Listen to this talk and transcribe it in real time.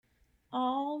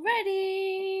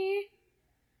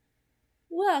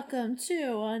Welcome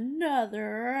to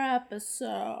another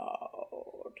episode.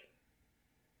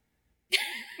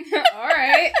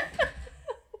 Alright.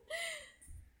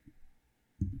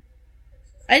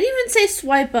 I didn't even say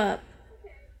swipe up.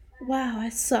 Wow, I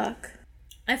suck.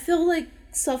 I feel like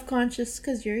self-conscious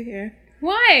because you're here.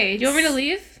 Why? Do you want me to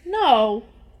leave? No.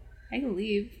 I can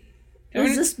leave.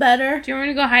 Is this better? Do you want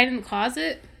me to go hide in the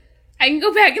closet? I can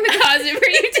go back in the closet for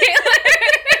you, Taylor.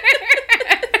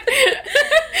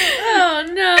 Oh,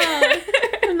 no.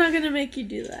 I'm not going to make you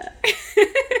do that.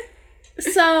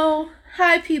 So,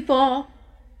 hi, people.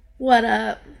 What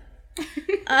up?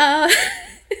 I'm a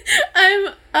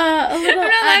little... I'm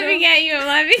not laughing at you. I'm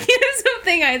laughing at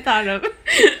something I thought of.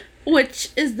 Which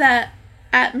is that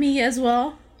at me as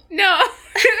well? No.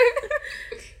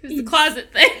 It's the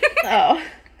closet thing. Oh.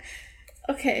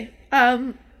 Okay.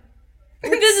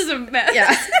 This is a mess.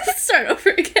 Yeah. Let's start over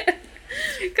again.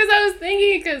 Because I was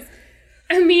thinking, because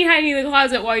me hiding in the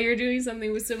closet while you're doing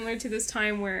something was similar to this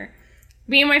time where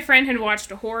me and my friend had watched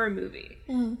a horror movie.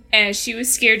 Mm. And she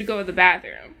was scared to go to the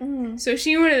bathroom. Mm. So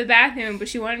she went to the bathroom, but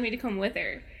she wanted me to come with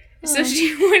her. So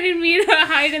she wanted me to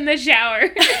hide in the shower.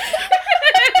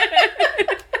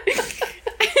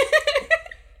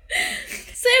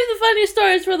 Save the funny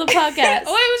stories for the podcast.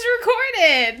 Oh, it was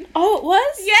recorded. Oh, it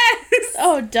was? Yes.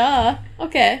 Oh, duh.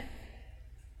 Okay.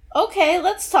 Okay,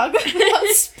 let's talk about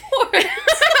sports.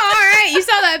 Alright, you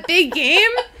saw that big game?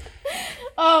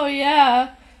 Oh,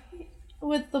 yeah.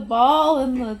 With the ball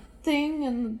and the thing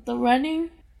and the running.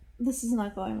 This is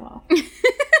not going well.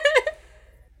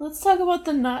 Let's talk about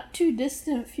the not too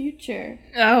distant future.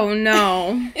 Oh,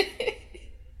 no.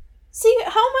 See,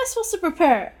 how am I supposed to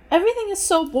prepare? Everything is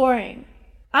so boring.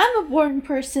 I'm a boring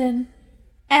person,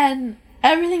 and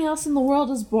everything else in the world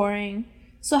is boring.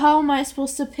 So how am I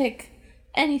supposed to pick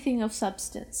anything of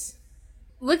substance?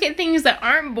 Look at things that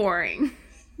aren't boring.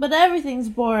 But everything's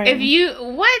boring. If you...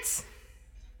 What?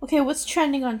 Okay, what's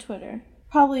trending on Twitter?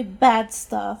 Probably bad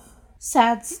stuff.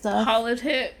 Sad stuff.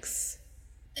 Politics.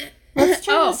 Let's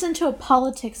turn this into a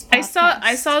politics podcast.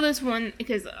 I saw this one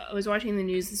because I was watching the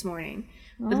news this morning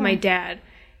with my dad.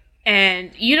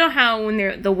 And you know how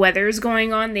when the weather's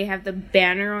going on, they have the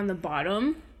banner on the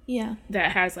bottom? Yeah.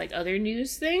 That has, like, other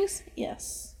news things?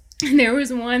 Yes. And there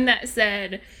was one that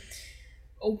said,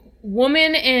 a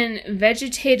woman in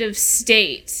vegetative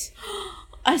state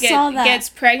I saw that. Gets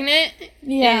pregnant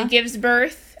and gives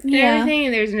birth and everything,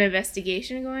 and there's an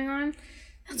investigation going on.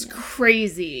 That's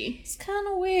crazy. It's kind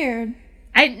of weird.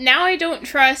 I don't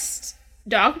trust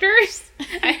doctors.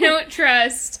 I don't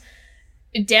trust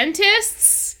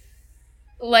dentists.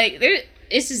 Like,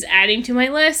 it's just adding to my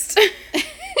list.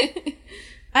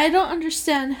 I don't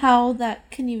understand how that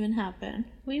can even happen.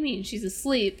 What do you mean? She's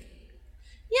asleep.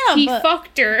 Yeah, he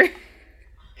fucked her.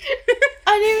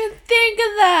 I didn't even think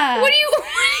of that. What do you...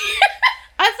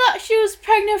 I thought she was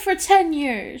pregnant for 10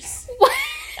 years. What?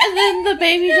 And then the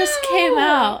baby just came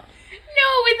out.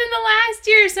 No, within the last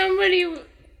year, somebody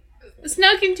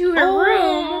snuck into her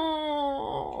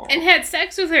room and had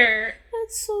sex with her.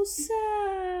 That's so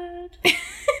sad.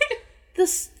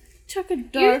 This took a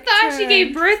dark You thought turn. she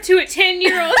gave birth to a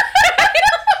 10-year-old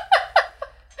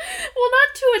Well,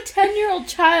 not to a 10-year-old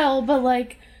child, but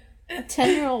like a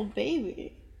 10-year-old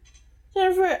baby.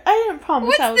 Jennifer, I didn't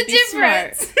promise I would be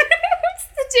smart. What's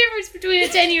the difference between a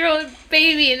 10-year-old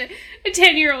baby and a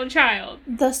 10-year-old child?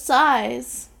 The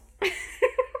size. Okay.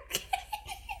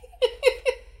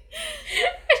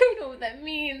 I don't know what that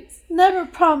means. Never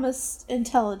promised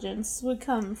intelligence would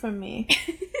come from me.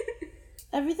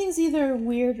 Everything's either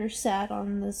weird or sad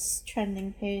on this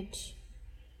trending page.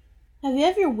 Have you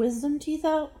have your wisdom teeth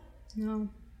out? No.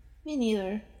 Me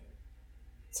neither.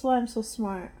 That's why I'm so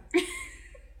smart.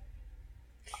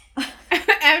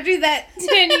 After that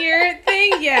 10-year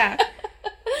thing, yeah.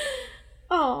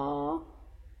 Aww.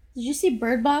 Did you see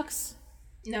Bird Box?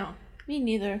 No. Me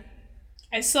neither.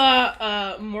 I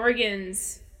saw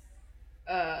Morgan's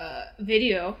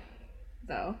video,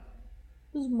 though.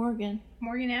 Who's Morgan?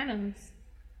 Morgan Adams.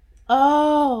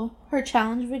 Oh, her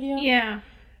challenge video? Yeah.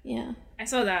 Yeah. I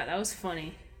saw that. That was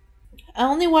funny. I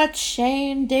only watched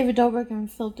Shane, David Dobrik, and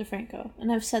Philip DeFranco.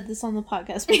 And I've said this on the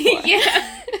podcast before. Yeah.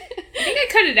 I think I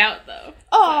cut it out, though.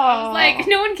 Oh. So I was like,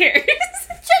 no one cares.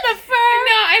 Jennifer!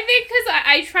 No, I think because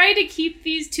I try to keep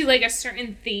these to, like, a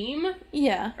certain theme.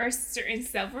 Yeah. Or certain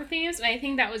several themes. And I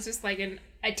think that was just, like,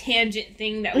 a tangent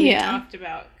thing that we talked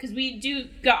about. Because we do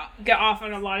get off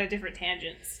on a lot of different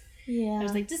tangents. Yeah. I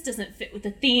was like, this doesn't fit with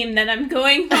the theme that I'm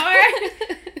going for.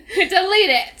 Delete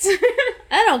it.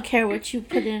 I don't care what you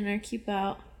put in or keep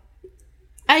out.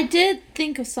 I did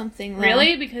think of something, though.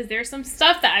 Really? Because there's some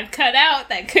stuff that I've cut out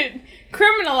that could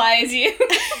criminalize you.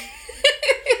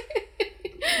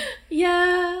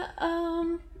 Yeah,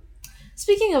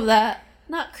 speaking of that,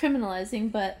 not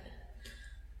criminalizing, but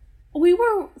we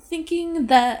were thinking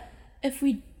that if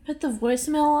we put the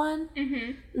voicemail on,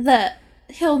 that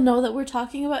he'll know that we're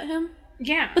talking about him.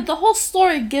 Yeah. But the whole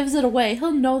story gives it away.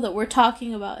 He'll know that we're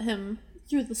talking about him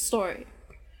through the story.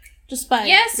 Just by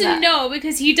yes that. and no,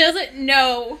 because he doesn't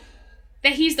know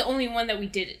that he's the only one that we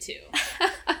did it to.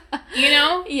 You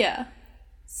know? Yeah.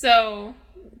 So...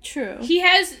 True. He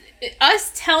has...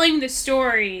 Us telling the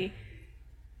story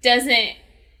doesn't...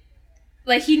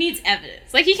 Like, he needs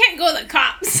evidence. Like, he can't go to the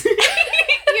cops.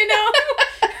 You know?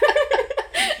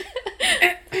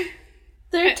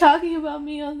 They're talking about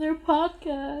me on their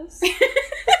podcast.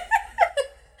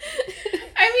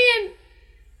 I mean...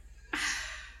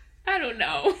 I don't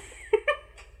know.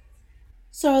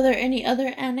 So are there any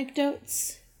other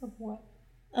anecdotes Of what?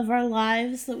 of our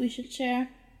lives that we should share?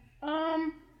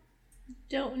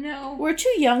 Don't know. We're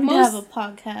too young to have a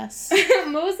podcast.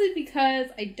 Mostly because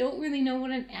I don't really know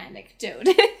what an anecdote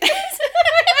is.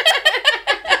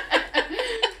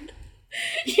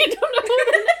 You don't know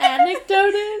what an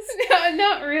anecdote is? No,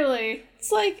 not really.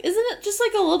 It's like, isn't it just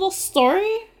like a little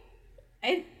story?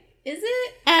 Is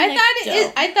it?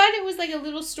 Anecdote. I thought it was like a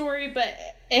little story, but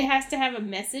it has to have a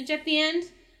message at the end.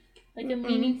 Like a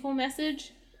meaningful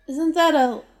message. Isn't that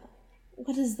a...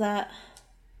 What is that?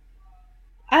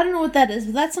 I don't know what that is,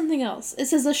 but that's something else. It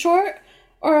says a short,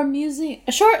 amusing,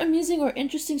 or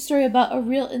interesting story about a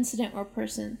real incident or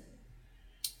person.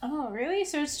 Oh, really?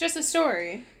 So it's just a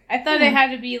story. I thought it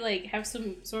had to be like have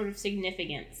some sort of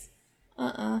significance.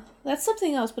 That's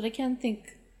something else, but I can't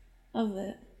think of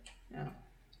it. No.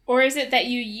 Or is it that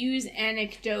you use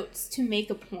anecdotes to make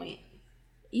a point?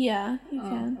 Yeah, you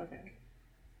can. Okay.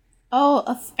 Oh,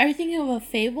 are you thinking of a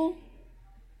fable?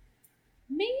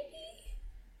 Maybe.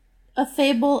 A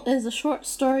fable is a short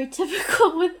story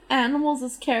typical with animals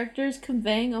as characters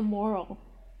conveying a moral.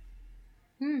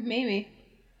 Maybe.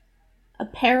 A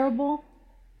parable?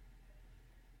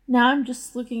 Now I'm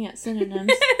just looking at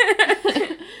synonyms.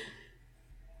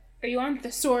 Are you on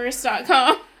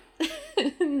thesaurus.com?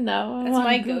 No, I'm That's on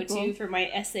my Google. go-to for my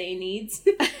essay needs.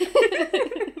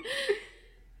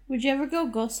 Would you ever go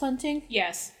ghost hunting?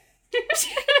 Yes.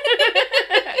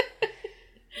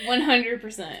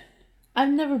 100%. I've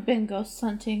never been ghost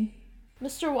hunting.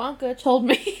 Mr. Wonka told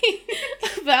me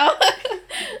about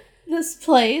this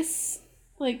place,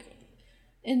 like,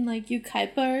 in, like,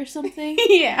 Ukaipa or something.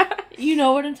 Yeah. You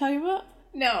know what I'm talking about?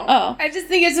 No. Oh. I just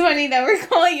think it's funny that we're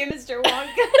calling you Mr.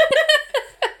 Wonka.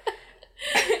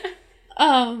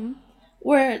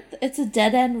 Where it's a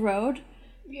dead-end road,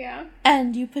 Yeah.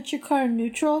 and you put your car in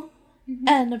neutral,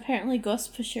 and apparently ghosts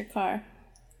push your car.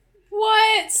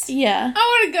 What? Yeah. I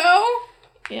want to go.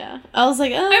 Yeah. I was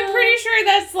like, I'm pretty sure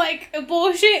that's like a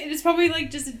bullshit. It's probably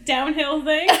like just a downhill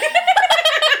thing.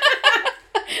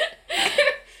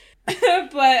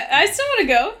 But I still want to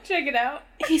go. Check it out.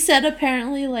 He said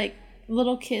apparently, like,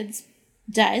 little kids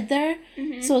died there,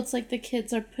 so it's like the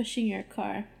kids are pushing your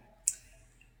car.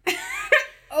 Okay.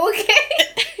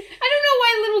 I don't know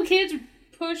why little kids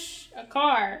push a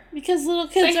car. Because little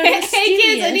kids Like, are mischievous. hey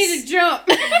kids, I need to jump.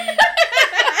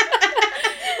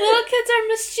 Little kids are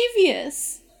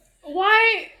mischievous.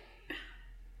 Why?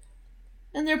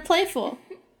 And they're playful.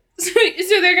 So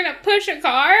they're gonna push a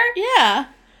car? Yeah.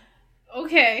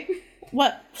 Okay.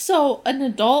 What? So an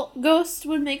adult ghost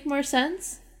would make more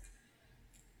sense?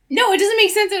 No, it doesn't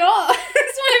make sense at all. That's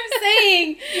what I'm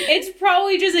saying. It's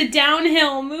probably just a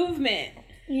downhill movement.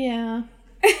 Yeah.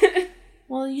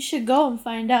 Well, you should go and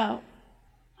find out.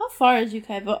 How far is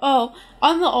Ukaipa? Oh,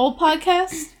 on the old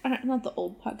podcast? Not the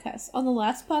old podcast. On the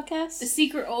last podcast? The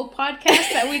secret old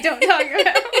podcast that we don't talk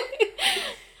about.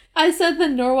 I said the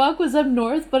Norwalk was up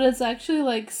north, but it's actually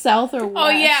like south or west. Oh,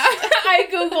 yeah. I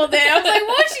Googled it. I was like,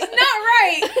 well, she's not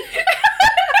right.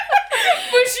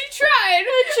 But she tried.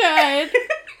 I tried.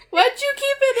 Why'd you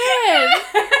keep it in?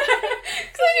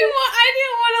 Because I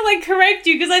didn't want to, like, correct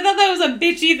you because I thought that was a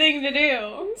bitchy thing to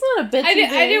do. It's not a bitchy I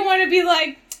thing. didn't want to be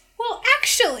like, well,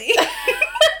 actually.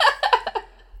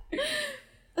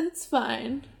 It's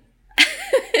fine.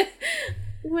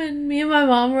 When me and my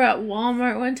mom were at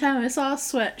Walmart one time, I saw a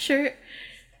sweatshirt.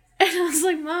 And I was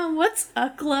like, Mom, what's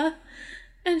UCLA?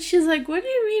 And she's like, what do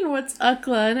you mean, what's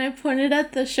UCLA? And I pointed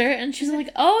at the shirt, and she's like,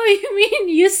 oh, you mean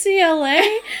UCLA?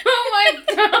 Oh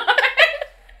my god.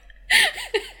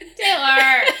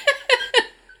 Taylor.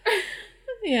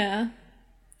 Yeah.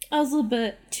 I was a little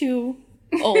bit too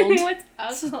old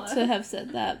What's to UCLA? have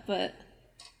said that, but...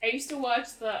 I used to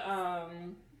watch the, I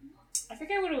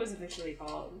forget what it was officially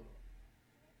called.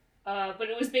 But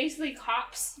it was basically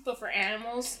Cops, but for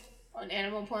animals. on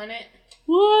Animal Planet.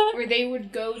 What? Where they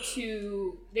would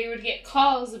get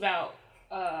calls about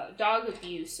dog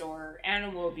abuse or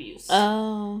animal abuse.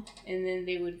 Oh. And then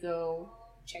they would go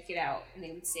check it out, and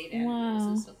they would save animals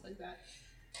and stuff like that.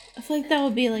 I feel like that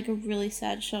would be like a really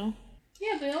sad show.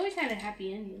 Yeah, but it always had a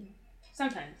happy ending.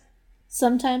 Sometimes.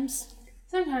 Sometimes,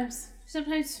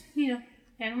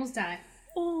 animals die.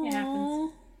 Oh. It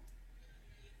happens.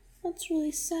 That's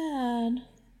really sad.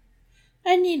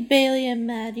 I need Bailey and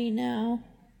Maddie now.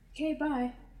 Okay,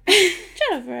 bye.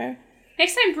 Jennifer.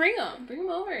 Next time, bring them. Bring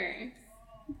them over.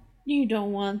 You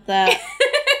don't want that.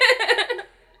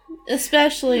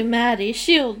 Especially Maddie.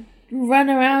 She'll run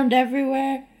around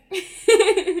everywhere.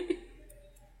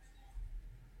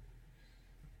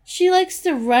 She likes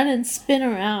to run and spin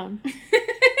around.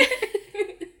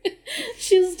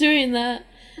 She was doing that.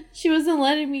 She wasn't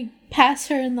letting me pass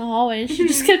her in the hallway. She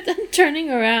just kept on turning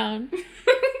around.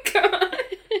 God.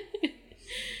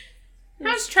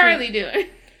 How's Charlie doing?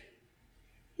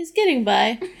 He's getting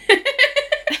by.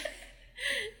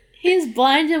 He's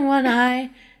blind in one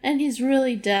eye, and he's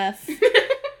really deaf.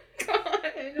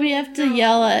 God, We have to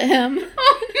yell at him.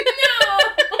 Oh, no!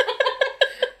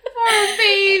 Poor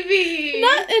baby!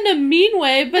 Not in a mean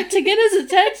way, but to get his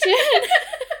attention.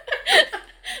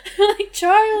 Like,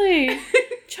 Charlie!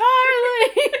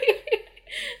 Charlie!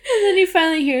 And then he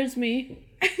finally hears me.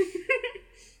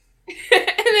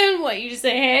 And then what? You just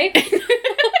say, hey?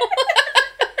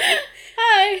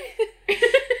 Hi!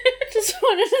 Just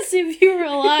wanted to see if you were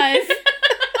alive.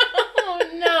 Oh,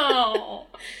 no.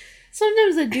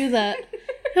 Sometimes I do that.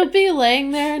 He'll be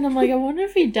laying there, and I'm like, I wonder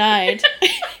if he died.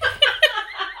 Taylor!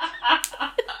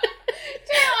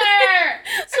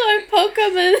 So I poke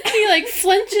him, and he, like,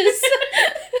 flinches.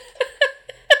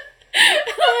 I'm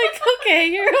like, okay,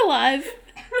 you're alive.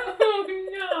 Oh,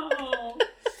 no.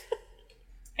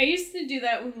 I used to do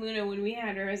that with Luna when we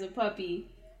had her as a puppy.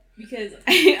 Because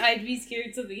I'd be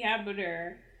scared something happened to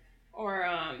her. Or,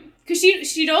 because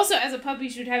she'd also, as a puppy,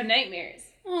 she would have nightmares.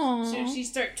 Aww. So she'd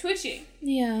start twitching.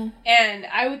 Yeah. And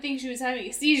I would think she was having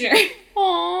a seizure.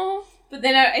 Aww. But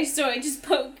then I just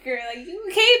poke her, like, you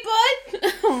okay, bud?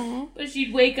 Aww. But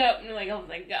she'd wake up and be like, oh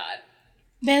my God.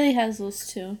 Bailey has those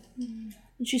too.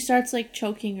 And she starts, like,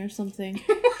 choking or something.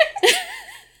 What?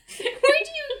 Where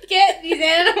do you get these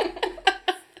animals?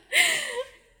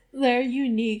 They're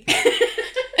unique.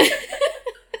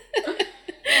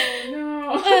 Oh,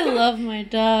 no. I love my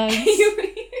dogs.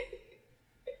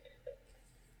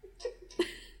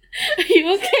 Are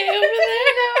you okay over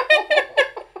there? No.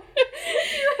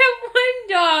 You have one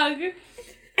dog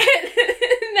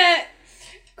that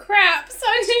craps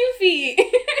on 2 feet. You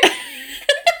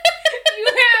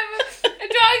have a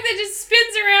dog that just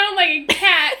spins around like a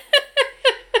cat.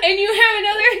 And you have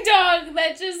another dog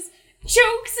that just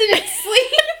chokes in its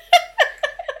sleep.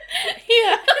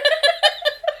 Yeah.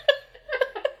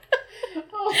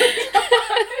 Oh my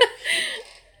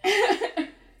God.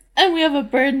 And we have a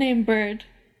bird named Bird.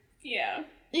 Yeah.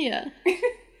 Yeah.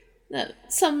 That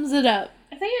sums it up.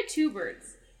 I thought you had 2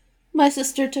 birds. My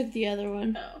sister took the other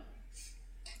one. Oh.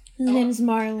 His name's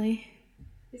Marley.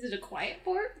 Is it a quiet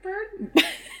bird? Bird?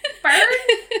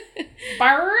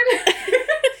 Bird?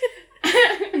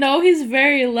 No, he's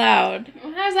very loud.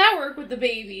 Well, how does that work with the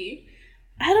baby?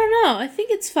 I don't know. I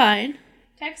think it's fine.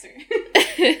 Text her.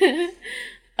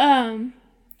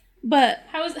 But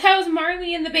How's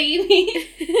Marley and the baby?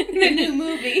 The new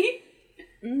movie.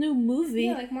 new movie.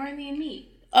 Yeah, like Marley and Me.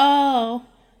 Oh,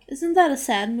 isn't that a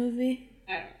sad movie?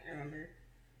 I don't remember.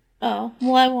 Oh,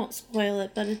 well, I won't spoil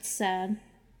it, but it's sad.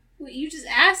 Well, you just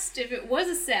asked if it was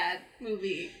a sad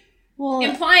movie, Well,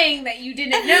 implying that you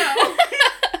didn't know.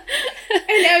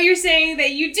 And now you're saying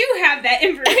that you do have that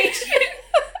information.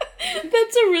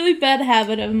 that's a really bad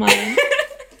habit of mine.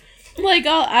 Like,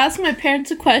 I'll ask my parents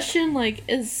a question, like,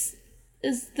 is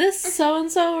this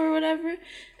so-and-so or whatever?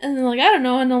 And they're like, I don't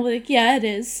know. And I'll be like, yeah, it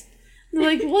is. And they're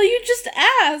like, well, you just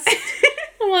asked.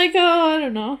 I'm like, oh, I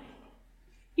don't know.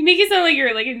 You make it sound like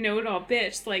you're like a know-it-all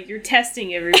bitch. Like you're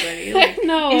testing everybody. Like,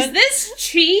 No. is this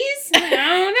cheese? Like,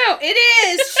 I don't know. It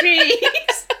is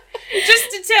cheese.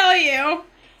 Just to tell you.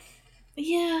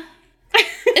 Yeah.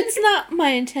 It's not my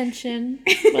intention,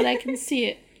 but I can see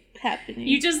it happening.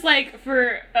 You just like,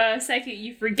 for a second,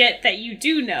 you forget that you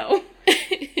do know.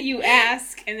 You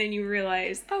ask, and then you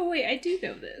realize, oh, wait, I do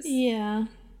know this. Yeah.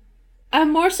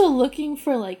 I'm more so looking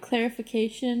for, like,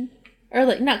 clarification. Or,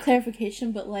 like, not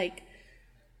clarification, but, like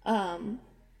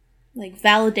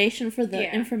validation for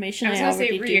the information I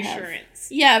already do have. Reassurance.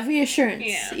 Yeah,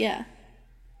 reassurance. Yeah.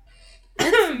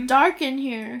 It's dark in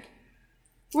here.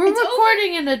 We're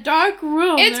recording in a dark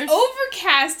room. It's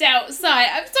overcast outside.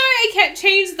 I'm sorry I can't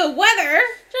change the weather.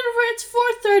 Jennifer,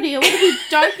 4:30. It would be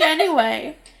dark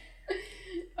anyway.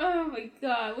 Oh my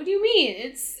god! What do you mean?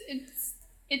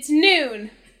 It's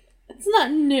noon. It's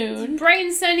not noon. It's bright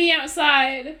and sunny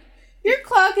outside. Your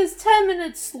clock is 10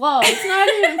 minutes slow. It's not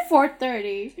even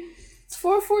 4:30. It's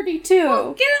 4:42.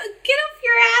 Well, get off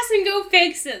your ass and go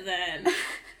fix it then.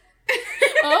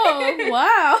 Oh,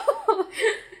 wow.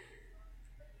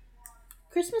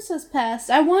 Christmas has passed.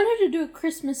 I wanted to do a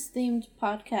Christmas-themed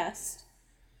podcast.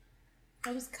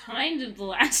 That was kind of the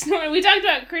last one. We talked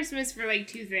about Christmas for like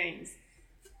 2 things.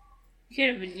 You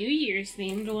could have a New Year's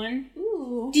themed one.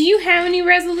 Ooh. Do you have any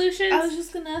resolutions? I was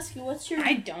just going to ask you, what's your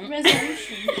I don't.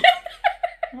 resolution?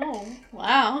 Oh,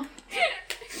 wow.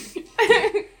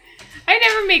 I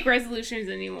never make resolutions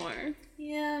anymore.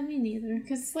 Yeah, me neither.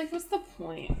 Because it's like, what's the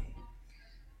point?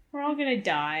 We're all gonna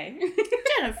die.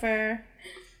 Jennifer,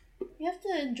 you have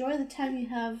to enjoy the time you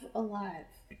have alive.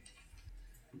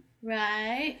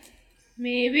 Right?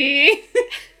 Maybe.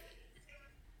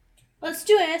 Let's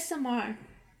do ASMR.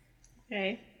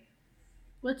 Okay.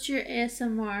 What's your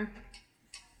ASMR?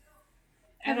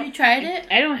 Have you tried it?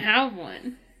 I don't have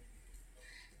one.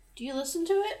 Do you listen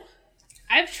to it?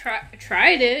 I've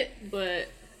tried it, but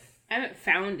I haven't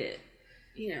found it.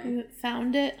 You know. You haven't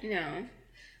found it? No.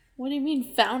 What do you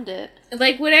mean found it?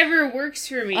 Like whatever works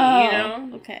for me, Oh, you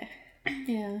know? Okay.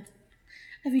 Yeah.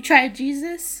 Have you tried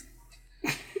Jesus? You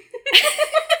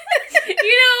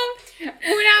know,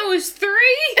 when I was 3,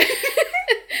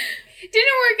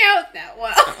 didn't work out that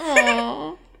well.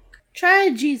 Aww. Try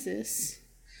Jesus.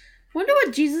 Wonder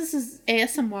what Jesus'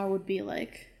 ASMR would be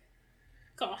like.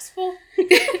 Gospel?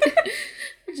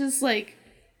 Just like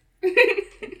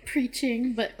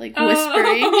preaching, but like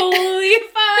whispering. Oh, holy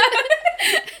fuck!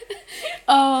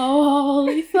 Oh,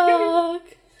 holy fuck.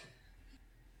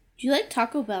 Do you like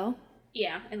Taco Bell?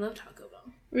 Yeah, I love Taco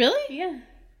Bell. Really? Yeah.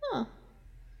 Huh.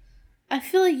 I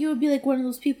feel like you would be like one of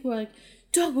those people who are like,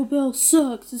 Taco Bell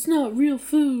sucks. It's not real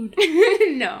food.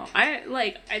 No, I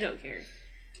don't care.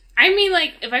 I mean,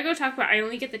 like, if I go Taco Bell, I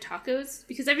only get the tacos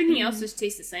because everything else just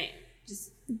tastes the same.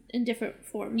 Just in different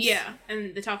forms. Yeah,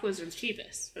 and the tacos are the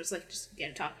cheapest. So it's like, just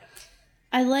get a taco.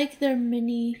 I like their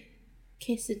mini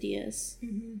quesadillas.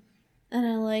 Mm-hmm. And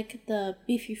I like the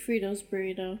beefy Fritos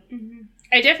burrito. Mm-hmm.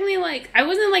 I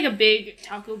wasn't like a big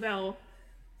Taco Bell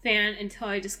fan until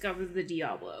I discovered the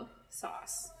Diablo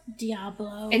sauce.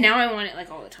 Diablo. And now I want it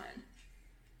like all the time.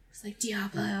 It's like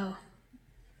Diablo.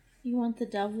 You want the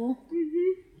devil?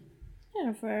 Mm-hmm.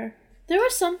 Jennifer. There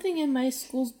was something in my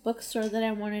school's bookstore that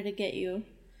I wanted to get you.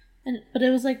 But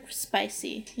it was like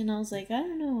spicy. And I was like, I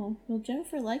don't know. Will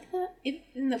Jennifer like that?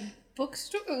 In the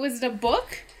bookstore? Was it a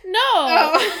book? No!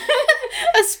 Oh.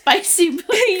 A spicy book.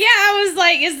 Yeah, I was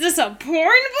like, is this a porn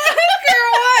book or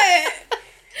what?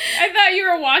 I thought you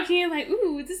were walking in like,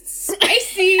 ooh, this is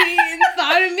spicy, and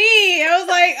thought of me. I was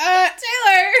like,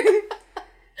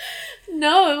 Taylor.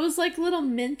 No, it was like little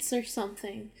mints or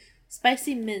something.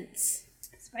 Spicy mints.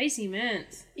 Spicy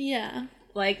mints. Yeah.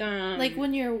 Like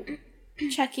when you're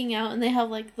checking out and they have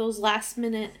like those last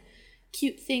minute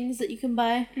cute things that you can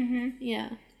buy. Mm-hmm.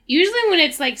 Yeah. Usually when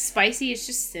it's like spicy, it's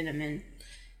just cinnamon.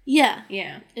 Yeah.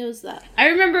 Yeah. It was that. I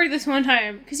remember this one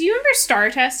time, because you remember star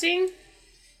testing?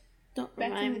 Don't Back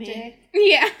remind in the me. day.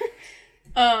 Yeah.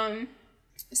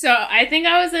 So I think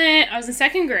I was in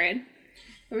 2nd grade.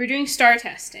 We were doing star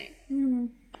testing. Mm.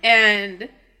 And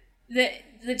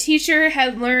the teacher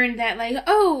had learned that like,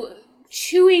 oh,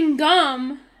 chewing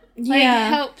gum like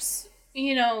helps,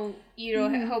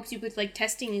 it helps you with like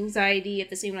testing anxiety at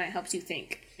the same time it helps you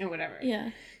think or whatever.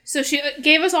 Yeah. So she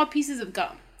gave us all pieces of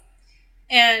gum.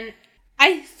 And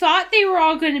I thought they were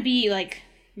all going to be like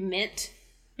mint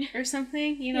or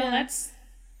something, that's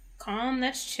calm,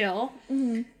 that's chill.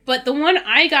 Mm-hmm. But the one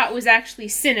I got was actually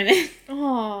cinnamon.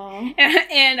 Aww.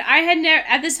 And I had never,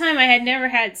 at this time, I had never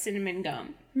had cinnamon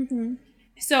gum. Mm-hmm.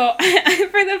 So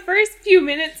for the first few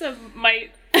minutes of my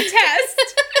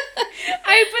test,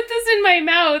 I put this in my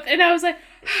mouth and I was like,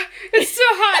 it's so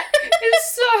hot.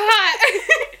 It's so hot.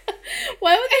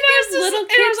 Why would they give little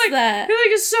kids like, that? They're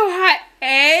like, it's so hot.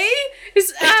 A?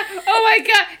 It's, oh my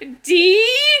god. D?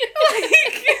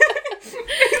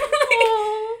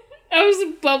 I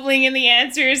was bubbling in the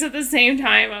answers at the same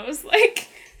time. I was like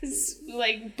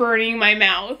burning my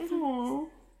mouth. Aww.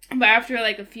 But after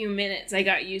like a few minutes, I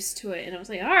got used to it and I was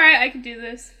like, all right, I can do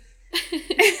this.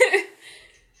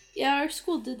 Yeah, our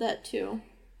school did that too.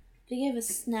 They gave us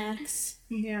snacks.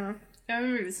 Yeah. I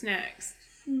remember the snacks.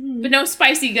 Mm-hmm. But no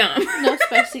spicy gum. No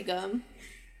spicy gum.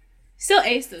 Still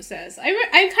ace, though, says. I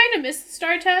kind of missed the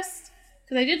STAR test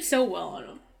because I did so well on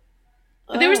them.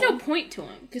 But there was no point to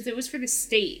them because it was for the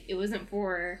state. It wasn't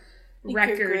for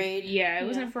your grade. Yeah, it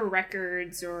wasn't for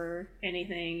records or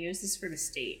anything. It was just for the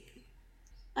state.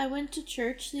 I went to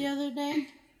church the other day,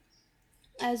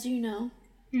 as you know.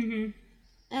 Mm-hmm.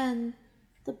 And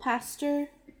the pastor,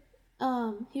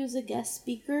 he was a guest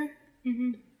speaker.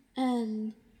 Mm-hmm.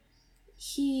 And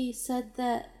he said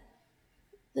that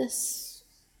this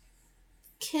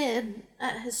kid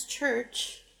at his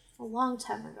church a long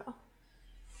time ago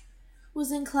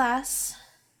was in class.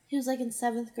 He was like in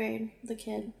 7th grade, the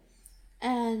kid.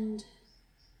 And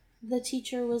the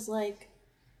teacher was like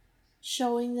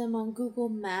showing them on Google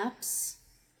Maps,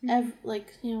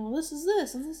 like, you know, this is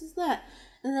this and this is that.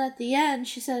 And then at the end,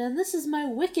 she said, and this is my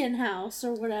Wiccan house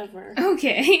or whatever.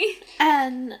 Okay.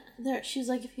 And she was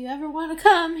like, if you ever want to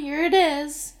come, here it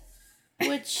is.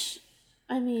 Which,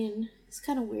 I mean, it's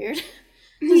kind of weird.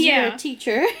 Yeah. You're a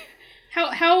teacher.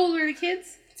 How old were the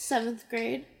kids? 7th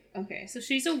grade. Okay, so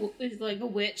she's like a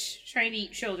witch trying to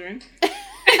eat children.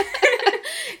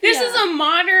 This is a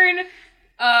modern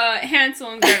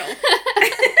Hansel and Gretel.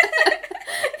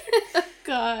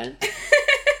 God.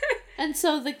 And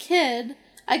so the kid,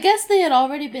 I guess they had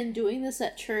already been doing this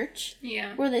at church.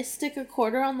 Yeah. Where they stick a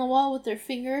quarter on the wall with their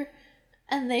finger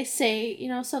and they say, you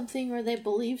know, something or they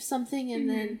believe something and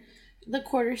then the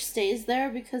quarter stays there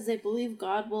because they believe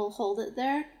God will hold it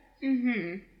there.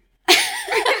 Mm-hmm.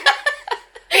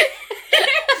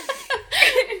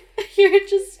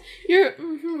 Your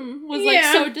was like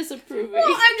so disapproving. Well,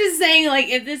 I'm just saying, like,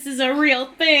 if this is a real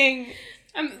thing,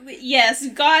 yes,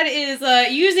 God is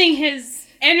using his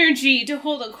energy to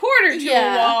hold a quarter to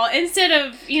a wall instead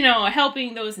of, you know,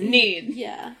 helping those in need.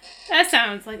 Yeah. That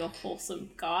sounds like a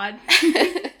wholesome God.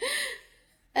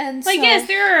 And like, so, yes,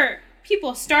 there are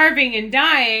people starving and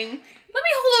dying. Let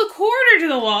me hold a quarter to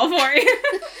the wall for you.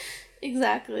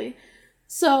 Exactly.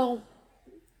 So,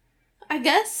 I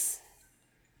guess,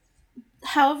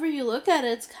 however you look at it,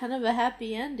 it's kind of a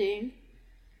happy ending.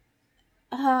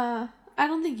 I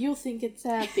don't think you'll think it's a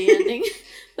happy ending,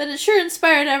 but it sure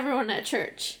inspired everyone at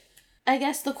church. I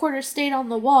guess the quarter stayed on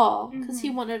the wall because he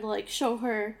wanted to, like, show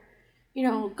her, you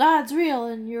know, God's real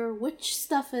and your witch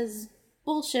stuff is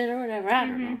bullshit or whatever. I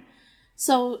don't know.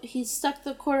 So he stuck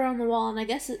the quarter on the wall, and I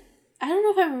guess I don't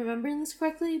know if I'm remembering this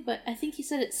correctly, but I think he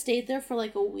said it stayed there for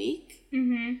like a week.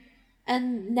 Mm-hmm.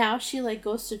 And now she like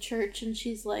goes to church and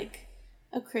she's like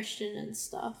a Christian and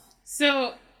stuff.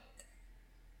 So,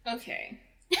 okay.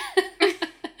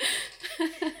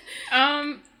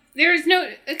 There's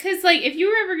no, because like if you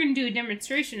were ever going to do a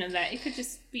demonstration of that, it could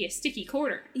just be a sticky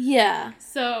quarter. Yeah.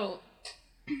 So,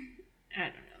 I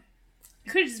don't know. It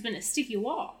could have just been a sticky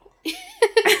wall.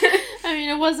 I mean,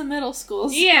 it was a middle school.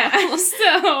 So. Yeah,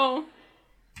 so.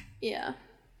 Yeah.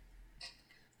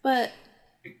 But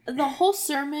the whole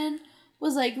sermon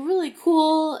was, like, really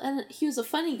cool, and he was a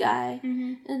funny guy,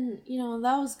 and, you know,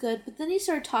 that was good. But then he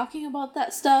started talking about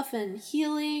that stuff and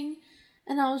healing,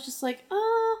 and I was just like,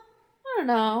 I don't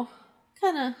know.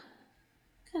 Kind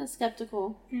of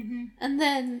skeptical. Mm-hmm. And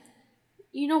then,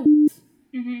 you know,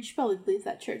 you should probably leave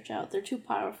that church out. They're too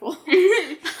powerful.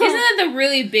 Isn't that the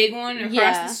really big one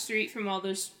across the street from all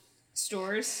those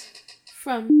stores?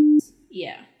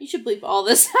 Yeah. You should bleep all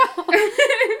this out.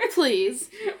 Please.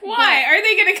 Why? Are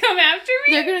they going to come after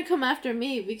me? They're going to come after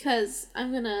me because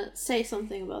I'm going to say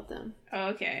something about them. Oh,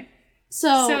 okay.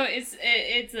 So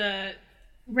it's a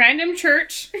random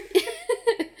church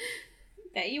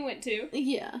that you went to.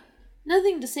 Yeah.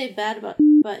 Nothing to say bad about,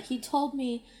 but he told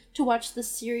me to watch the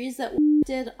series that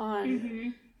did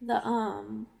on the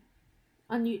on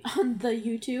the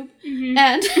YouTube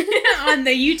and on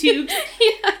the YouTube.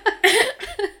 Yeah.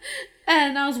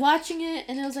 And I was watching it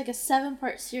and it was like a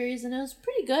 7-part series and it was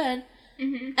pretty good.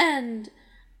 And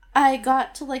I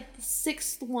got to like the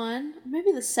 6th one,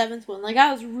 maybe the 7th one. Like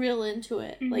I was real into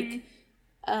it,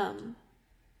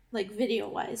 like video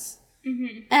wise.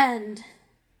 And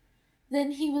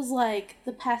then he was like,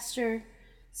 the pastor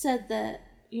said that,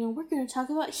 you know, we're going to talk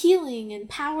about healing and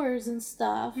powers and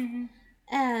stuff.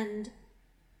 And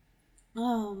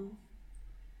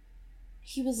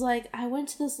he was like, I went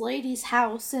to this lady's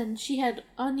house and she had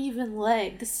uneven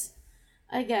legs,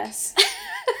 I guess.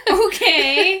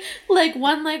 Okay. Like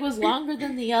one leg was longer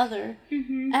than the other.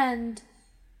 And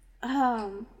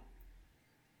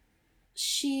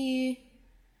she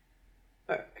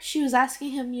was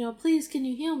asking him, you know, please can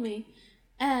you heal me?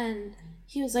 And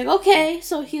he was like, okay.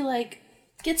 So he like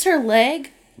gets her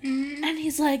leg and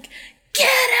he's like,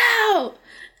 get out.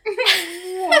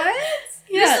 What?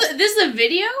 Yeah. This is a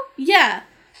video? Yeah.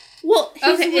 Well,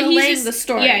 he's relaying the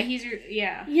story.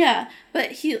 Yeah, Yeah,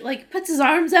 but he, like, puts his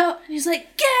arms out, and he's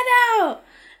like, get out!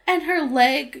 And her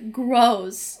leg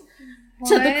grows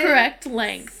to the correct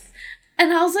length.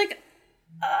 And I was like,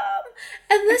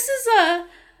 And this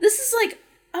is like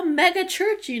a mega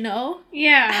church, you know?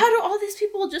 Yeah. How do all these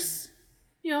people just,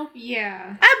 you know?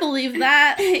 Yeah. I believe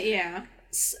that. Yeah.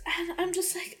 And I'm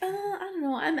just like, I don't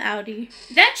know, I'm outie.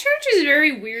 That church is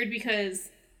very weird because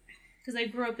I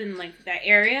grew up in, like, that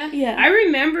area. Yeah. I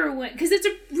remember when, because it's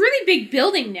a really big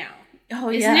building now. Oh,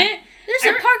 isn't it?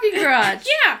 There's a parking garage.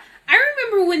 Yeah. I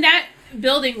remember when that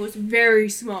building was very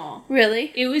small.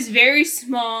 Really? It was very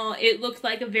small. It looked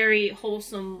like a very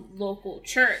wholesome local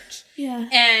church. Yeah.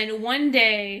 And one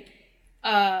day,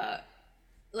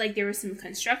 like, there was some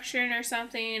construction or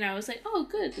something, and I was like, oh,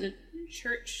 good, the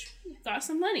church got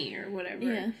some money or whatever.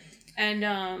 Yeah.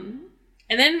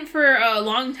 And then for a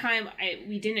long time,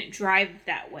 we didn't drive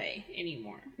that way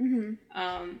anymore.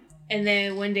 Mm-hmm. And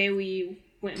then one day we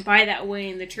went by that way,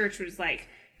 and the church was, like,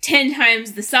 10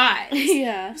 times the size.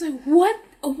 Yeah. I was like,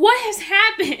 what has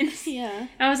happened? Yeah.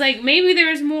 I was like, maybe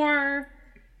there's more,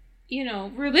 you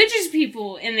know, religious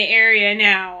people in the area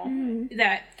now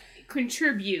that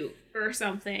contribute or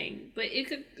something. But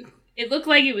it looked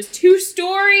like it was 2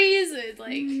 stories. It's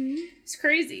like, it's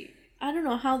crazy. I don't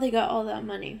know how they got all that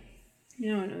money.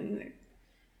 No, I don't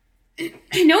either.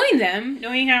 Knowing them,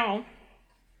 knowing how,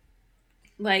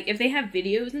 like, if they have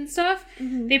videos and stuff,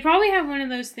 they probably have one of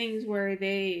those things where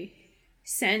they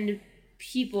send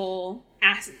people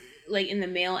like in the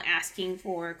mail asking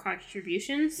for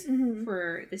contributions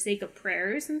for the sake of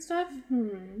prayers and stuff.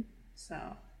 So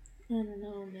I don't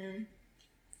know, man.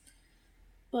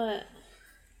 But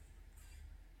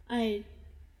I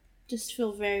just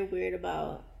feel very weird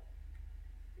about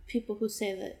people who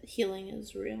say that healing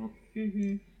is real.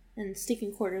 And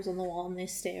sticking quarters on the wall and they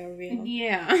stay are real.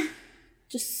 Yeah.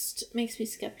 Just makes me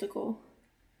skeptical.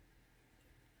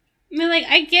 I mean, like,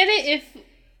 I get it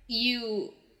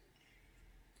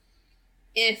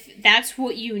if that's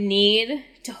what you need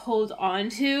to hold on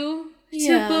to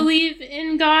believe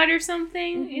in God or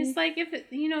something. It's like, if it,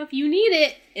 you know, if you need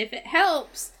it, if it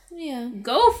helps,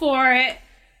 go for it.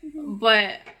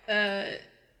 But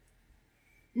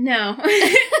no.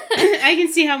 I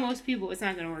can see how most people, it's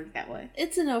not going to work that way.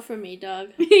 It's a no for me,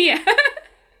 dog. Yeah.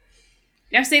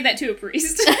 Now say that to a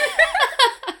priest.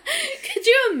 Could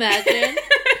you imagine?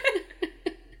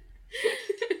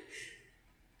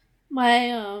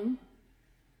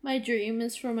 My dream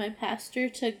is for my pastor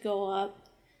to go up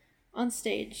on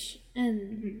stage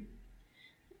and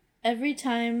every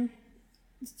time,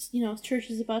 you know, church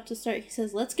is about to start, he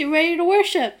says, let's get ready to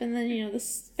worship. And then, you know,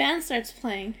 this band starts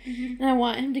playing. And I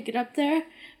want him to get up there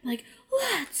like,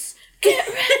 let's get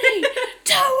ready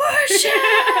to worship!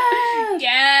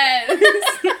 Yes!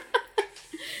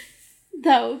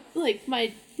 That would, like,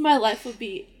 my life would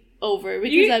be over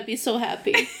because I'd be so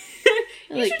happy.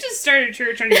 You should just start a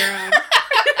church on your own.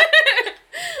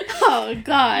 Oh,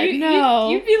 God, no.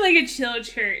 You'd be like a chill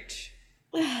church.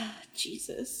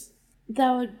 Jesus.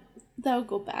 That would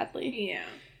go badly. Yeah.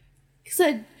 Because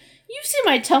you see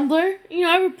my Tumblr. You know,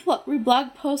 I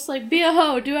reblog posts like, be a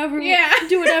hoe, do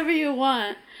whatever you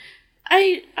want.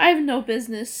 I have no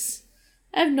business.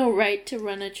 I have no right to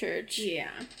run a church.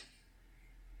 Yeah.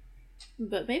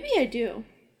 But maybe I do.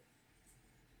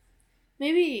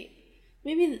 Maybe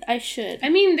I should. I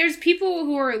mean, there's people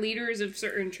who are leaders of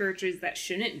certain churches that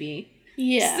shouldn't be.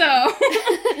 Yeah. So,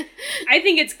 I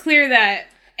think it's clear that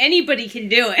anybody can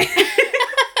do it.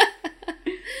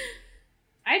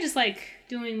 I just like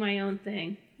doing my own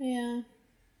thing. Yeah.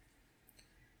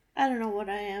 I don't know what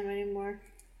I am anymore.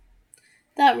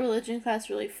 That religion class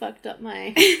really fucked up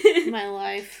my my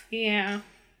life. Yeah.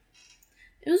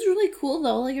 It was really cool,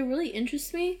 though. Like, it really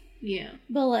interests me. Yeah.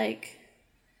 But, like,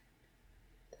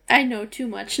 I know too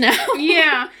much now.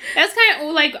 Yeah. That's kind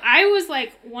of, like, I was,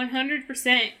 like,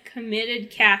 100%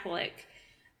 committed Catholic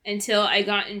until I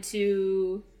got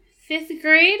into 5th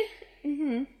grade.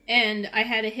 And I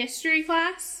had a history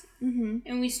class.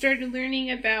 And we started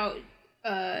learning about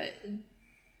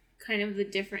kind of the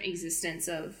different existence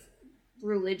of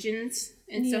religions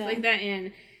and stuff like that.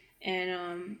 And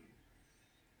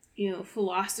you know,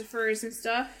 philosophers and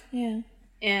stuff. Yeah.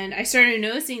 And I started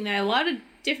noticing that a lot of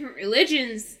different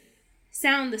religions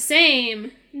sound the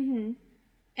same.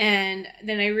 And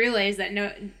then I realized that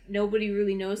nobody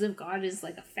really knows if God is,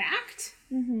 like, a fact.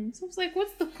 So I was like,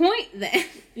 what's the point then?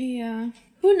 Yeah.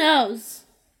 Who knows?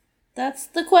 That's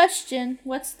the question.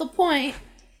 What's the point?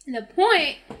 And the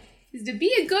point is to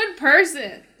be a good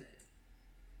person.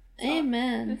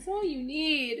 Amen. That's all you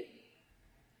need.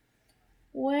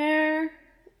 Where's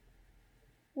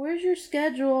your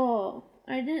schedule?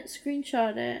 I didn't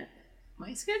screenshot it.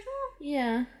 My schedule?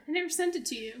 Yeah. I never sent it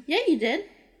to you. Yeah, you did.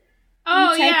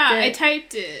 Oh, yeah, I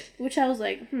typed it. Which I was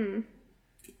like, okay,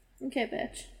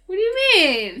 bitch. What do you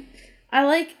mean? I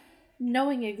like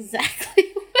knowing exactly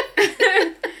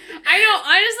I know,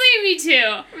 honestly, me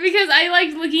too. Because I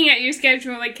like looking at your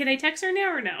schedule, like, can I text her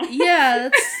now or no? Yeah,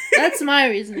 that's my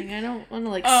reasoning. I don't want to,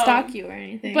 like, stalk you or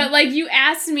anything. But, like, you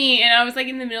asked me, and I was, like,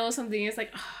 in the middle of something, and it's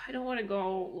like, oh, I don't want to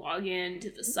go log in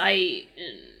to the site,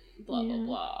 and blah, blah,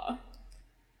 blah.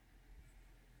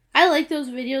 I like those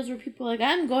videos where people are like,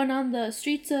 I'm going on the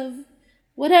streets of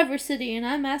whatever city, and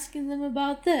I'm asking them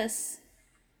about this.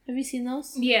 Have you seen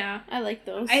those? Yeah. I like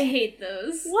those. I hate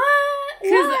those. What?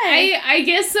 Because I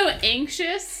get so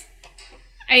anxious.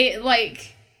 I,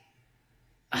 like...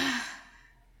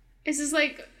 it's just,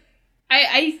 like...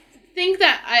 I think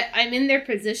that I'm in their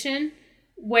position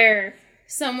where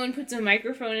someone puts a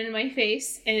microphone in my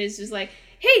face and is just like,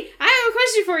 hey, I have a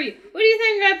question for you. What do you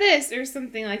think about this? Or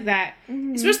something like that.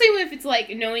 Mm-hmm. Especially if it's, like,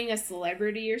 knowing a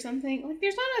celebrity or something. Like,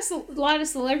 there's not a lot of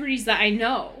celebrities that I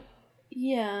know.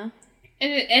 Yeah.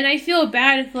 And I feel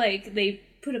bad if, like, they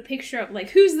put a picture up,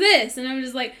 like, who's this? And I'm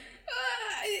just like,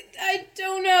 I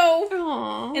don't know.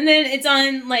 Aww. And then it's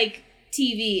on, like,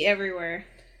 TV everywhere.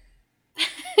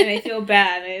 And I feel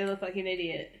bad. I look like an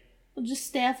idiot. Well, just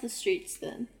stay off the streets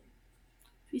then.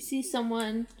 If you see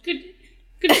someone... Good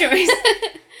choice.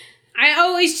 I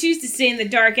always choose to stay in the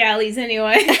dark alleys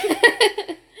anyway.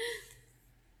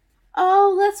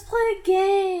 Oh, let's play a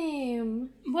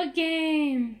game. What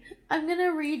game? I'm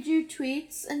gonna read you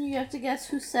tweets and you have to guess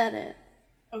who said it.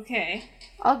 Okay.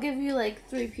 I'll give you like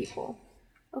 3 people.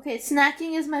 Okay,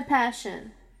 snacking is my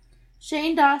passion.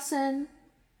 Shane Dawson,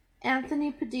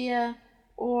 Anthony Padilla,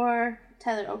 or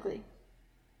Tyler Oakley.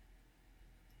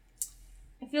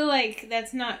 I feel like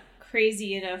that's not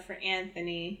crazy enough for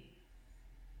Anthony.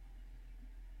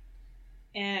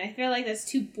 And I feel like that's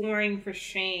too boring for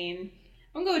Shane.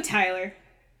 I'm gonna go with Tyler.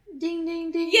 Ding,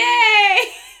 ding, ding.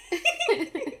 Yay!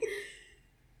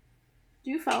 Do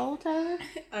you follow Tyler?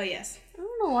 Oh, yes. I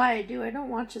don't know why I do. I don't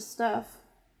watch his stuff.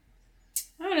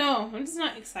 I don't know. I'm just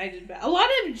not excited about it. A lot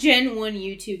of Gen 1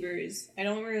 YouTubers I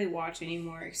don't really watch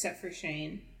anymore except for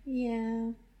Shane.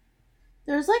 Yeah.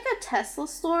 There's like a Tesla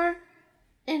store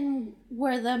in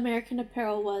where the American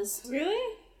Apparel was.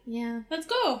 Really? Yeah. Let's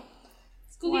go.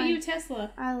 Let's go get you a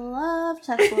Tesla. I love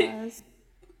Teslas.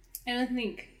 I don't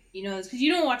think you know this because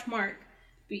you don't watch Mark,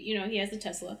 but you know he has a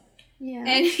Tesla. Yeah.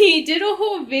 And he did a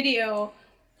whole video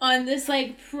on this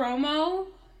like promo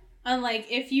on like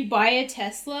if you buy a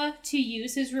Tesla to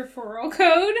use his referral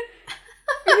code.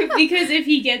 Because if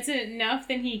he gets it enough,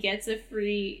 then he gets a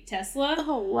free Tesla.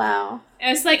 Oh, wow.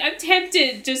 And it's like, I'm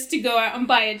tempted just to go out and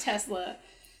buy a Tesla.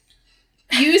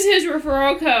 Use his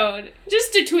referral code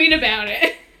just to tweet about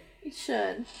it. You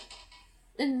should.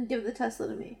 And give the Tesla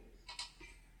to me.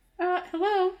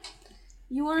 Hello?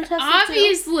 You want a Tesla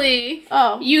Obviously. Too?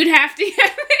 Oh. You'd have to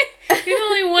have it. There's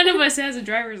only one of us has a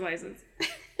driver's license.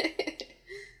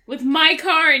 With my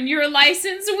car and your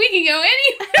license, we can go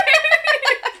anywhere.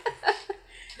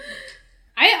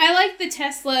 I like the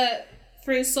Tesla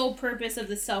for the sole purpose of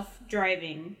the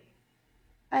self-driving.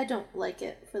 I don't like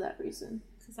it for that reason.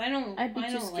 Because I don't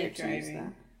like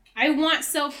driving. I want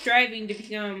self-driving to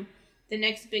become the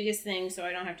next biggest thing so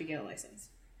I don't have to get a license.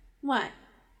 Why?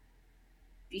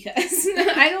 Because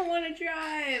I don't want to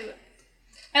drive.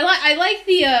 I like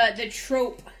the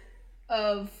trope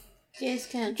of gays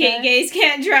can't drive. Gays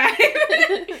can't drive.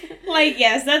 Like,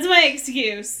 yes, that's my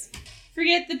excuse.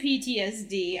 Forget the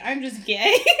PTSD. I'm just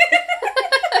gay.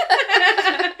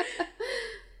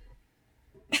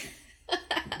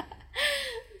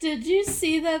 Did you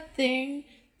see that thing?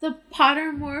 The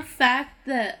Pottermore fact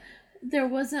that there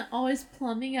wasn't always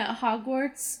plumbing at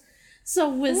Hogwarts. So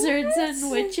wizards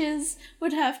and witches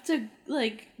would have to,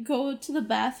 like, go to the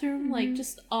bathroom, like,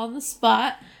 just on the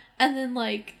spot. And then,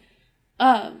 like,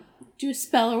 do a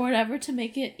spell or whatever to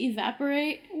make it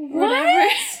evaporate. Or whatever.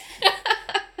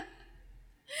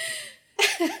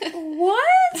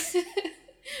 What?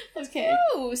 Okay.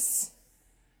 Gross.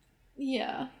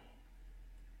 Yeah.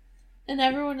 And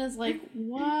everyone is like,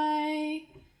 why?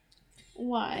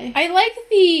 Why? I like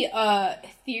the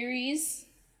theories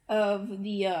of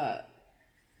the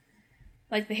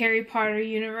like the Harry Potter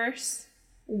universe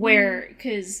where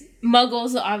because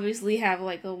Muggles obviously have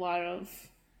like a lot of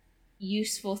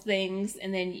useful things,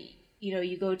 and then you know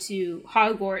you go to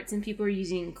Hogwarts and people are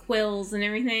using quills and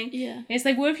everything. Yeah. And it's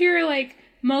like, what if you're like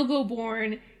Muggle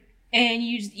born and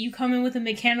you come in with a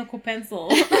mechanical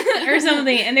pencil or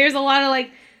something, and there's a lot of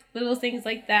like little things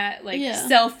like that, like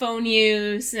cell phone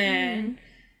use and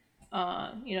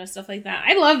you know, stuff like that.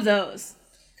 I love those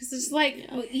because it's like,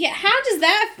 how does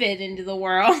that fit into the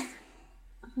world?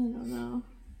 I don't know.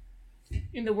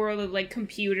 In the world of like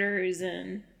computers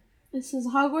and. It says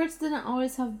Hogwarts didn't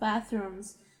always have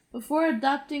bathrooms, Before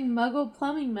adopting Muggle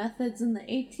plumbing methods in the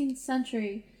 18th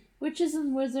century, witches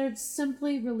and wizards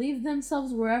simply relieved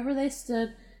themselves wherever they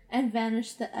stood and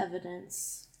vanished the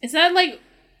evidence. Is that, like,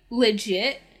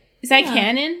 legit? Is that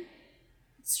canon?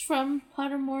 It's from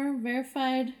Pottermore,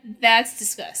 verified. That's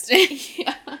disgusting.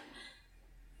 Yeah.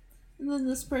 And then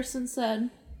this person said,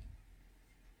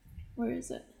 where is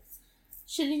it?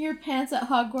 Shitting your pants at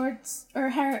Hogwarts or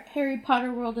Harry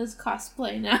Potter World is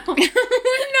cosplay now. No!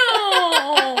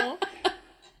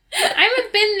 I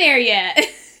haven't been there yet.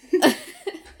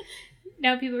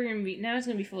 Now it's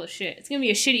gonna be full of shit. It's gonna be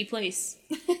a shitty place.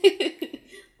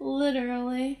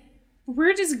 Literally.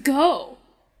 Where does it go?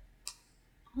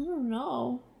 I don't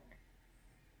know.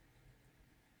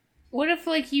 What if,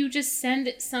 like, you just send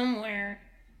it somewhere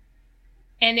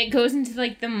and it goes into,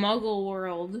 like, the Muggle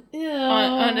world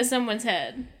onto someone's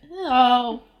head?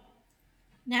 Oh.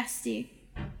 Nasty.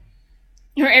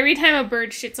 Or every time a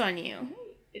bird shits on you,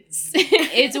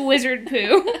 it's a wizard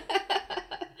poo.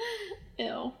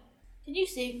 Ew. Can you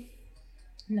sing?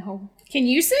 No. Can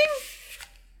you sing?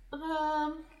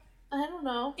 I don't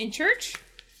know. In church?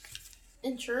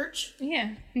 In church?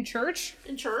 Yeah. In church?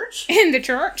 In church? In the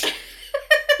church?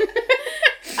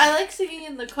 I like singing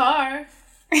in the car.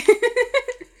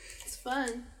 It's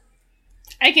fun.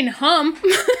 I can hump.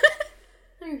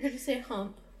 You're going to say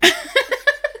hump. Not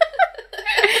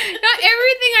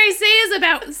everything I say is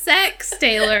about sex,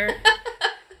 Taylor.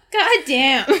 God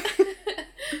damn.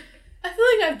 I feel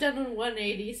like I've done a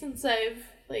 180 since I've,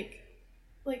 like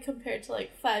compared to,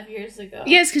 5 years ago.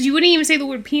 Yes, because you wouldn't even say the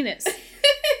word penis.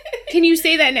 Can you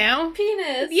say that now?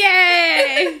 Penis.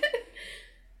 Yay!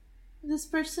 This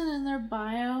person in their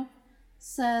bio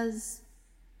says,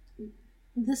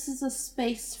 "This is a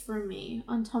space for me"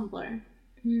 on Tumblr.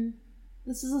 Mm.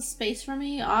 This is a space for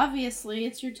me? Obviously,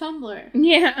 it's your Tumblr.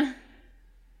 Yeah.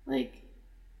 There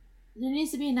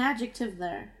needs to be an adjective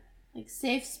there.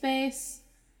 Safe space,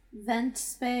 vent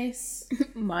space.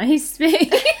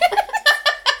 MySpace.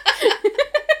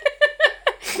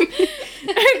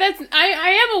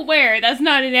 I am aware that's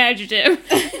not an adjective,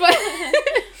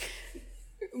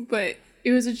 but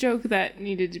it was a joke that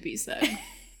needed to be said.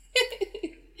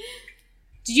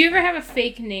 Did you ever have a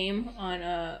fake name on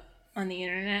the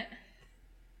internet?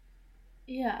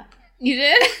 Yeah. You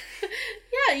did?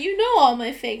 Yeah, you know all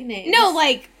my fake names. No,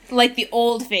 like the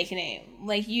old fake name.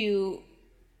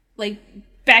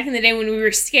 Back in the day when we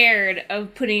were scared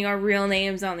of putting our real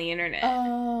names on the internet.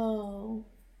 Oh.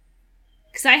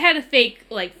 Because I had a fake,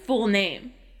 full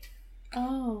name.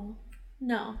 Oh.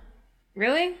 No.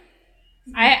 Really?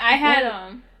 I had,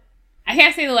 I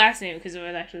can't say the last name because it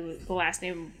was actually the last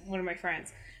name of one of my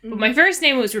friends. But my first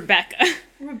name was Rebecca.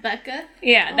 Rebecca?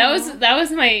 Yeah, that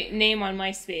was my name on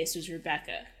MySpace, was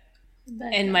Rebecca.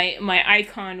 And my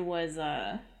icon was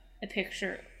a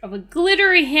picture of a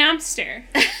glittery hamster.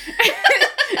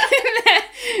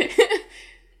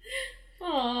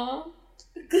 Aww.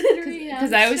 Glittery hamster?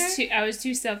 Because I was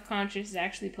too self-conscious to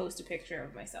actually post a picture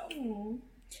of myself. Aww.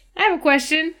 I have a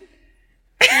question.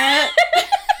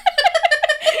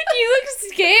 You look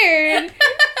scared.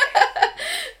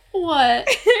 What?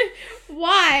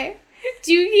 Why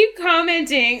do you keep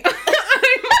commenting on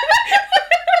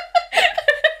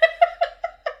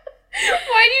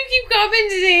Why do you keep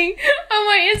commenting on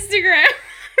my Instagram?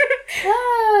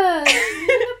 You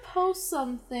need to post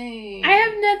something. I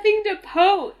have nothing to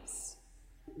post.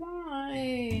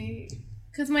 Why?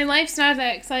 Because my life's not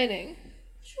that exciting.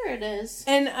 Sure it is.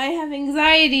 And I have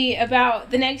anxiety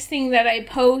about the next thing that I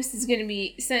post is going to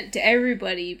be sent to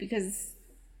everybody because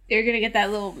they're going to get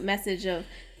that little message of,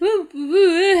 who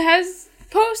has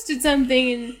posted something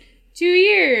in 2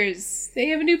 years. They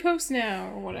have a new post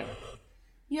now, or whatever.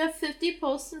 You have 50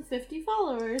 posts and 50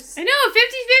 followers. I know,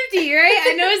 50-50, right?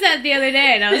 I noticed that the other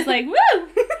day, and I was like, woo!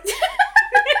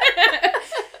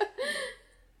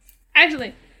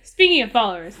 Actually, speaking of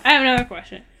followers, I have another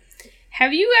question.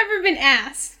 Have you ever been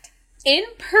asked in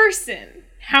person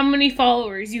how many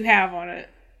followers you have on a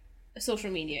social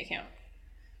media account?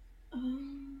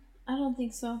 I don't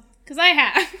think so. Because I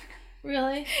have.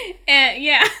 Really? And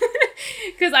yeah.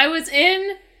 Because I was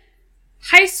in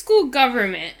high school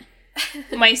government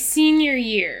my senior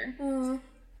year.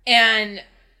 And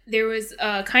there was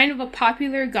kind of a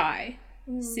popular guy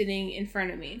sitting in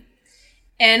front of me.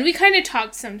 And we kind of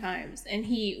talked sometimes. And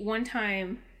one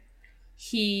time,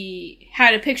 he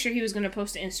had a picture he was going to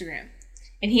post to Instagram.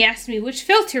 And he asked me which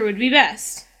filter would be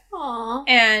best. Aww.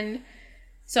 And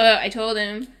so I told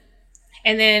him.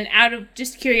 And then out of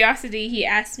just curiosity, he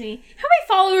asked me, how many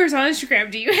followers on Instagram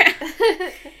do you have?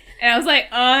 And I was like,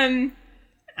 I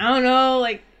don't know,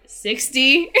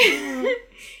 60.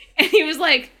 And he was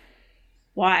like,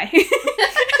 why? I'm like,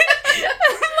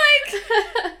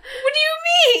 what do you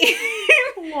mean?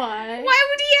 Why? Why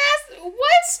would he ask?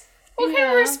 What? What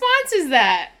kind of response is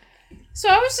that? So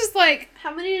I was just like...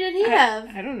 How many did he have?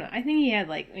 I don't know. I think he had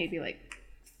like maybe like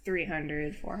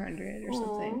 300, 400 or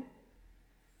something.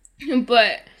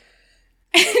 But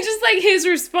just like his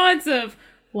response of,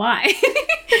 why?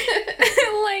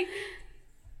 Like...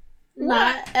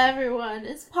 Not everyone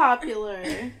is popular.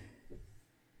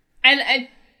 And I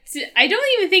don't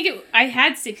even think I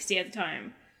had 60 at the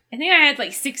time. I think I had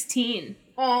like 16.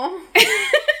 Oh.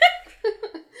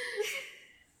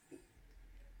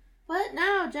 What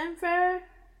now, Jennifer? I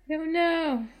don't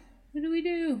know. What do we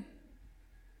do?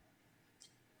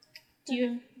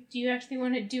 Do you actually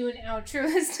want to do an outro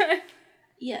this time?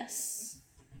 Yes.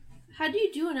 How do you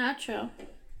do an outro?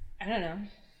 I don't know.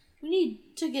 We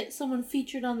need to get someone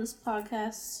featured on this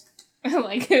podcast.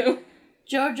 Like who?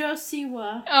 Jojo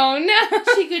Siwa. Oh no!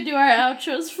 She could do our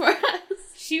outros for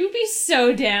us. She would be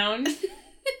so down.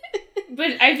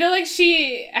 But I feel like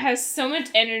she has so much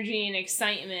energy and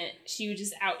excitement, she would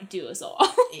just outdo us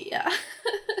all. Yeah.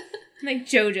 Like,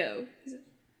 Jojo,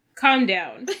 calm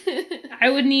down. I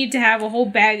would need to have a whole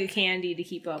bag of candy to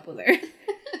keep up with her.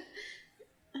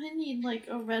 I need, like,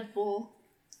 a Red Bull.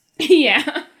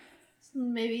 Yeah.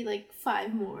 Maybe, like,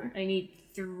 5 more. I need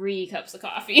 3 cups of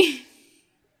coffee.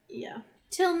 Yeah.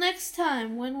 Till next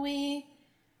time, when we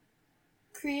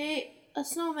create a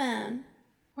snowman.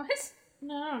 What?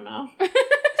 No, I don't know.